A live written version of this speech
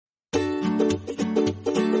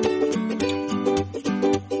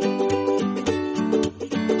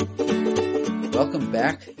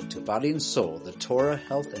Welcome back to Body and Soul, the Torah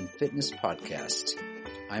Health and Fitness Podcast.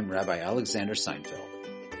 I'm Rabbi Alexander Seinfeld.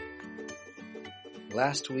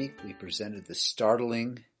 Last week we presented the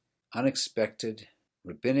startling, unexpected,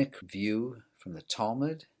 rabbinic view from the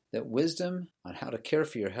Talmud that wisdom on how to care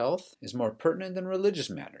for your health is more pertinent than religious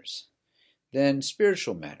matters, than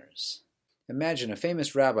spiritual matters. Imagine a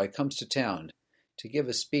famous rabbi comes to town to give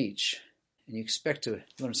a speech, and you expect to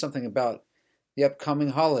learn something about the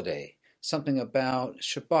upcoming holiday, something about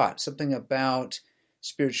Shabbat, something about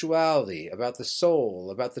spirituality, about the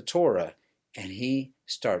soul, about the Torah, and he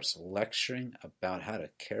starts lecturing about how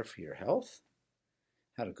to care for your health,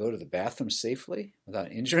 how to go to the bathroom safely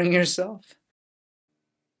without injuring yourself.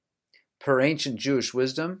 Per ancient Jewish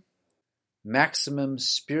wisdom, maximum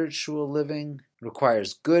spiritual living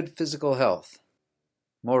requires good physical health.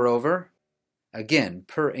 Moreover, again,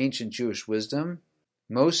 per ancient Jewish wisdom,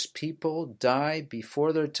 most people die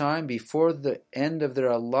before their time, before the end of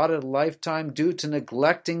their allotted lifetime due to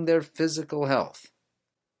neglecting their physical health.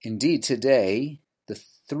 Indeed, today, the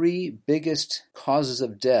three biggest causes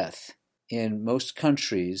of death in most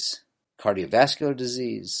countries, cardiovascular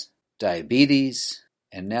disease, diabetes,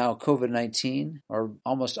 and now COVID-19, are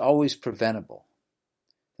almost always preventable.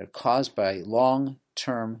 They're caused by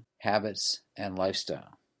long-term habits and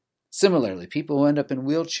lifestyle. Similarly, people who end up in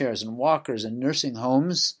wheelchairs and walkers and nursing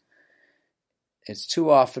homes, it's too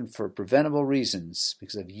often for preventable reasons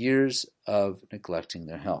because of years of neglecting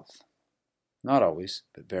their health. Not always,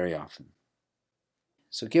 but very often.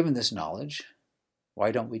 So given this knowledge,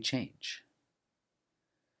 why don't we change?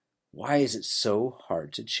 Why is it so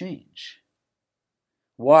hard to change?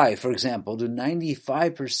 Why, for example, do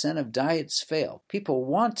 95% of diets fail? People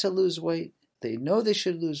want to lose weight. They know they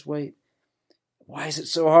should lose weight. Why is it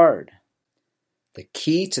so hard? The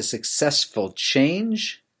key to successful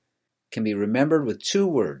change can be remembered with two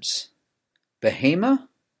words, behema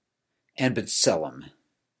and b'tselem.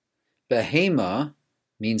 Behema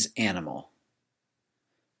means animal.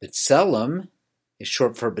 B'tselem is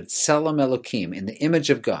short for b'tselem Elokim, in the image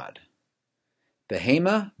of God.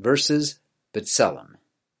 Behema versus b'tselem.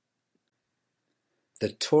 The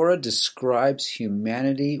Torah describes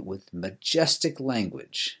humanity with majestic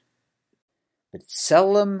language.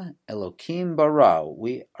 B'tselem Elokim bara,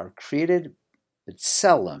 we are created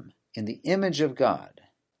b'tselem, in the image of God.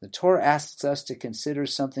 The Torah asks us to consider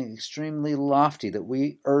something extremely lofty, that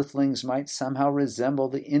we earthlings might somehow resemble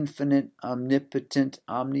the infinite, omnipotent,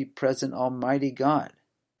 omnipresent, almighty God.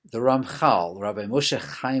 The Ramchal, Rabbi Moshe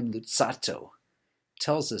Chaim Luzzatto,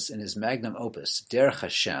 tells us in his magnum opus, Derech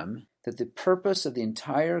Hashem, that the purpose of the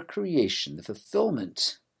entire creation, the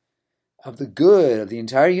fulfillment of the good of the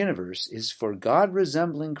entire universe, is for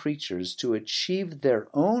God-resembling creatures to achieve their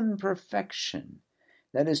own perfection,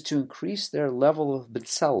 that is, to increase their level of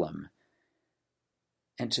b'tselem,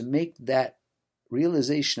 and to make that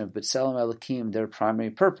realization of b'tselem Elokim their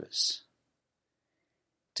primary purpose.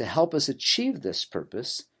 To help us achieve this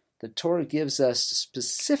purpose, the Torah gives us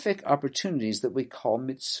specific opportunities that we call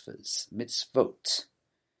mitzvahs, mitzvot,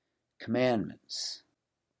 commandments.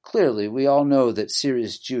 Clearly, we all know that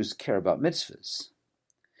serious Jews care about mitzvahs.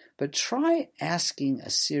 But try asking a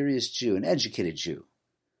serious Jew, an educated Jew,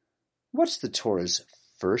 what's the Torah's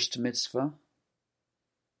first mitzvah?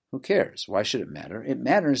 Who cares? Why should it matter? It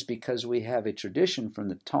matters because we have a tradition from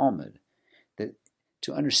the Talmud that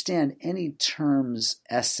to understand any term's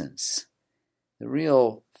essence, the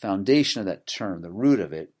real foundation of that term, the root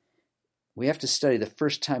of it, we have to study the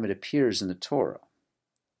first time it appears in the Torah.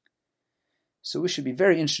 So we should be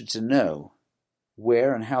very interested to know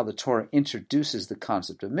where and how the Torah introduces the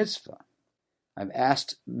concept of mitzvah. I've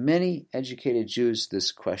asked many educated Jews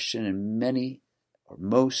this question, and many or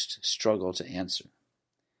most struggle to answer.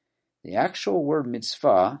 The actual word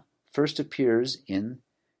mitzvah first appears in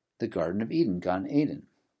the Garden of Eden, Gan Eden.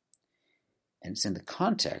 And it's in the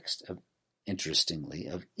context of, interestingly,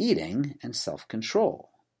 of eating and self-control.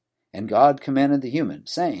 And God commanded the human,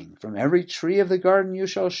 saying, "From every tree of the garden you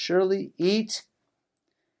shall surely eat,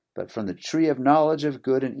 but from the tree of knowledge of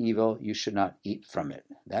good and evil you should not eat from it."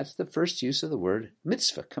 That's the first use of the word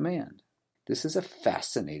mitzvah, command. This is a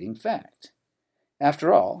fascinating fact.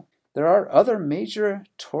 After all, there are other major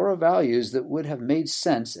Torah values that would have made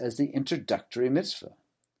sense as the introductory mitzvah.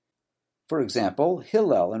 For example,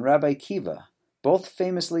 Hillel and Rabbi Akiva both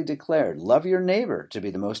famously declared, "Love your neighbor," to be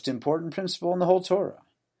the most important principle in the whole Torah.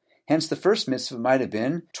 Hence the first mitzvah might have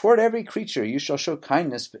been, "Toward every creature you shall show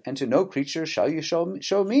kindness, and to no creature shall you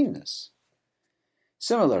show meanness."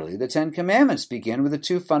 Similarly, the Ten Commandments begin with the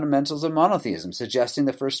two fundamentals of monotheism, suggesting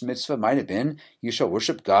the first mitzvah might have been, "You shall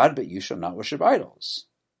worship God, but you shall not worship idols."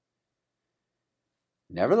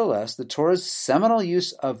 Nevertheless, the Torah's seminal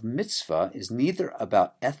use of mitzvah is neither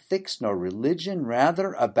about ethics nor religion,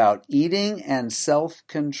 rather about eating and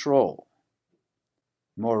self-control.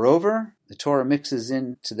 Moreover, the Torah mixes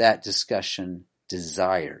into that discussion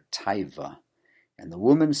desire, taiva, and the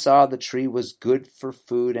woman saw the tree was good for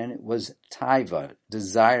food, and it was taiva,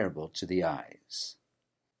 desirable to the eyes.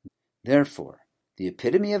 Therefore, the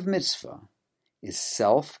epitome of mitzvah is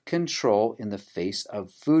self-control in the face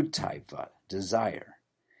of food taiva, desire,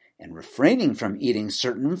 and refraining from eating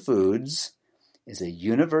certain foods is a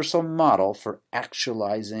universal model for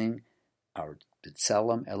actualizing our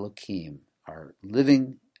B'Tselem Elokim, our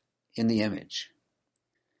living in the image.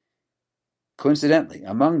 Coincidentally,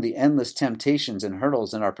 among the endless temptations and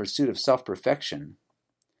hurdles in our pursuit of self-perfection,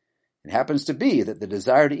 it happens to be that the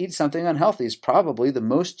desire to eat something unhealthy is probably the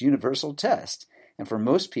most universal test, and for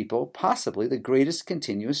most people, possibly the greatest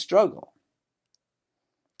continuous struggle.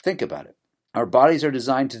 Think about it. Our bodies are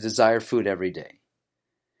designed to desire food every day.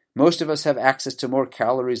 Most of us have access to more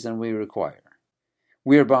calories than we require.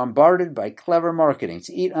 We are bombarded by clever marketing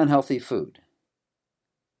to eat unhealthy food.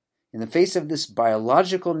 In the face of this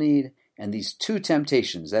biological need and these two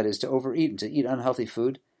temptations, that is, to overeat and to eat unhealthy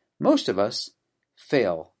food, most of us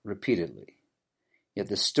fail repeatedly. Yet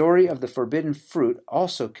the story of the forbidden fruit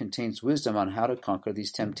also contains wisdom on how to conquer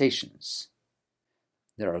these temptations.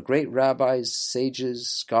 There are great rabbis, sages,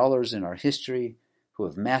 scholars in our history who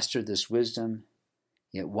have mastered this wisdom.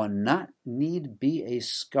 Yet one not need be a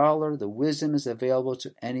scholar. The wisdom is available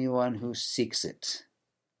to anyone who seeks it.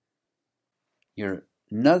 Your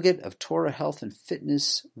nugget of Torah health and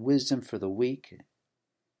fitness wisdom for the week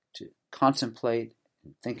to contemplate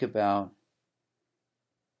and think about.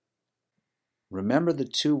 Remember the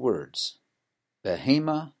two words,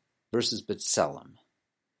 Behema versus B'Tselem.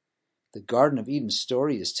 The Garden of Eden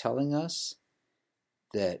story is telling us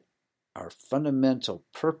that our fundamental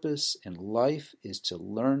purpose in life is to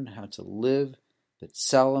learn how to live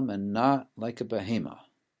B'Tselem and not like a behema,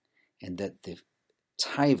 and that the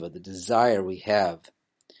taiva, the desire we have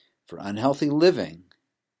for unhealthy living,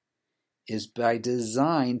 is by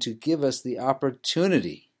design to give us the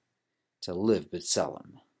opportunity to live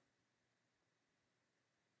B'Tselem.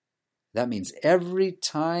 That means every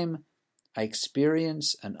time I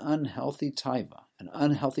experience an unhealthy taiva, an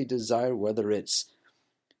unhealthy desire, whether it's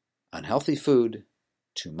unhealthy food,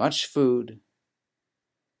 too much food,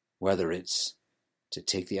 whether it's to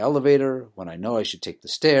take the elevator when I know I should take the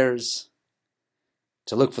stairs,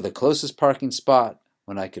 to look for the closest parking spot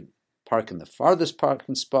when I could park in the farthest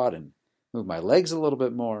parking spot and move my legs a little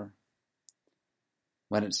bit more,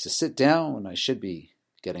 when it's to sit down when I should be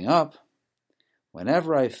getting up,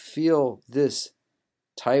 whenever I feel this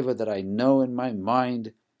taiva that I know in my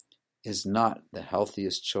mind is not the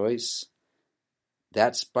healthiest choice,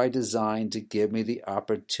 that's by design to give me the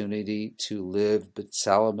opportunity to live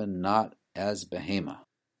B'Tselem and not as behema.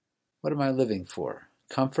 What am I living for?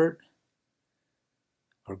 Comfort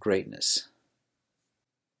or greatness?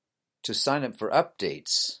 To sign up for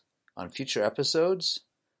updates on future episodes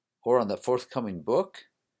or on the forthcoming book,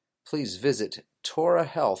 please visit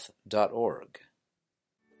torahhealth.org.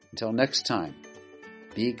 Until next time,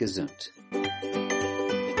 be gesund.